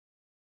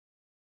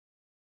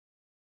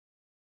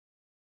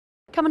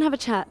Come and have a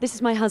chat. This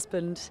is my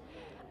husband.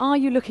 Are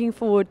you looking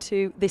forward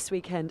to this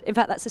weekend? In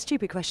fact, that's a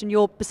stupid question.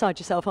 You're beside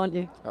yourself, aren't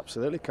you?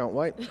 Absolutely, can't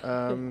wait.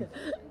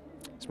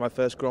 It's my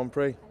first Grand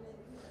Prix,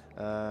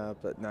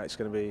 but no, it's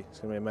going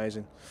to be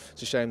amazing.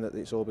 It's a shame that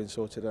it's all been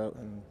sorted out,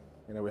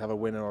 and we have a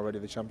winner already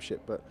of the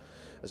championship. But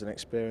as an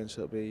experience,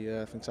 it'll be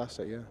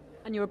fantastic. Yeah.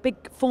 And you're a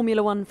big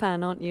Formula One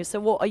fan, aren't you? So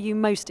what are you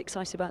most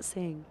excited about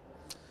seeing?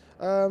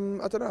 I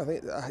don't know. I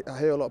think I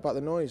hear a lot about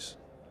the noise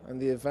and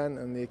the event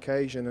and the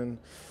occasion, and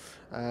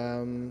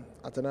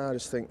I don't know. I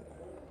just think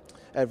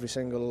every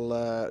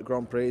single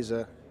Grand Prix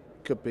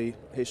could be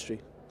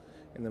history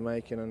in the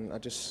making, and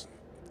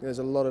there's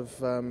a lot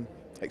of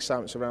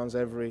excitement surrounds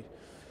every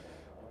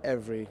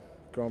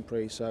Grand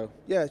Prix. So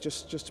yeah,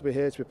 just to be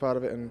here, to be part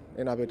of it, and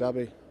in Abu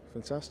Dhabi,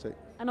 fantastic.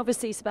 And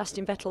obviously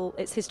Sebastian Vettel,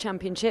 it's his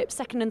championship.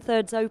 Second and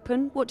third's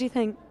open. What do you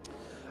think?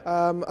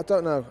 I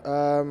don't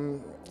know.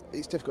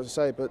 It's difficult to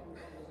say, but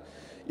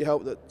you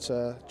hope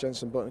that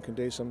Jenson Button can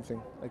do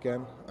something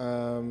again.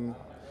 I'm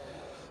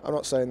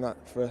not saying that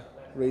for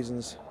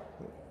reasons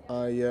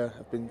I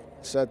have been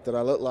said that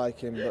I look like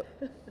him,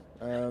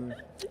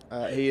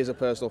 but he is a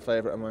personal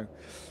favourite of mine.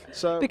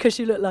 So because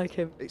you look like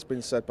him. It's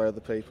been said by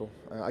other people.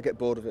 I get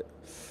bored of it.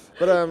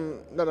 But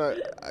no.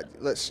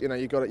 Let's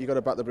you got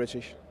to back the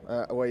British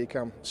where you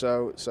can.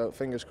 So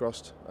fingers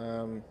crossed.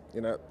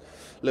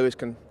 Lewis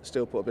can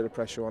still put a bit of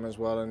pressure on as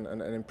well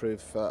and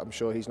improve. I'm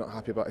sure he's not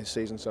happy about his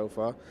season so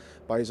far,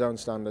 by his own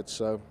standards.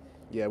 So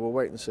yeah, we'll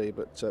wait and see.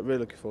 But really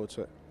looking forward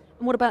to it.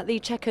 And what about the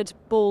checkered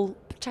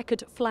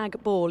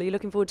flag ball? Are you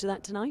looking forward to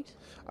that tonight?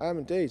 I am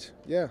indeed.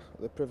 Yeah,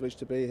 the privilege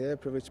to be here,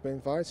 privilege to be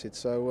invited.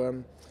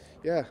 So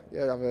yeah,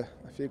 have a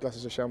few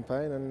glasses of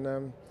champagne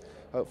and.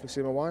 Hopefully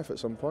see my wife at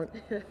some point.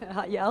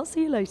 Yeah, I'll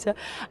see you later.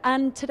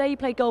 And today you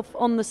played golf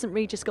on the St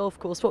Regis golf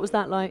course. What was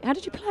that like? How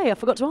did you play? I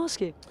forgot to ask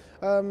you.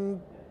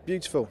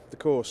 Beautiful, the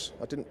course.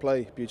 I didn't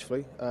play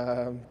beautifully,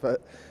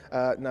 but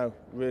no,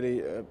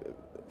 really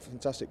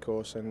fantastic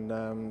course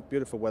and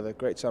beautiful weather.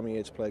 Great time of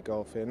year to play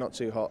golf here. Not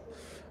too hot,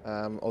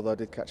 although I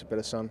did catch a bit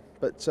of sun.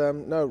 But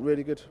no,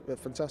 really good,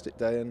 fantastic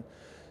day and.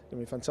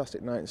 Going to be a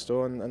fantastic night in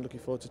store and looking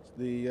forward to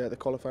the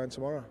qualifying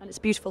tomorrow. And it's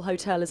a beautiful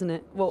hotel, isn't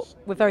it? Well,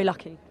 we're very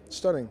lucky.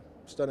 Stunning.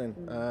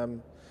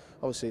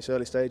 Obviously it's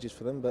early stages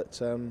for them,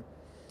 but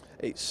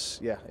it's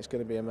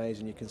going to be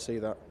amazing. You can see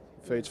that.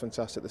 Food's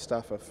fantastic, the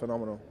staff are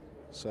phenomenal.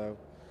 So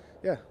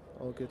yeah,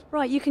 all good.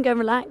 Right, you can go and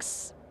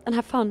relax and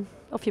have fun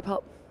off your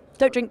pop.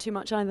 Don't drink too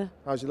much either.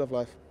 How's your love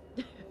life?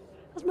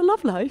 How's my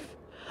love life?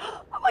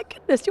 Oh my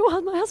goodness,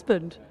 you're my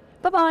husband.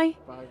 Bye-bye.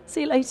 Bye.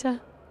 See you later.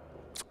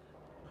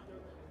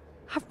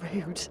 How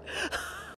rude.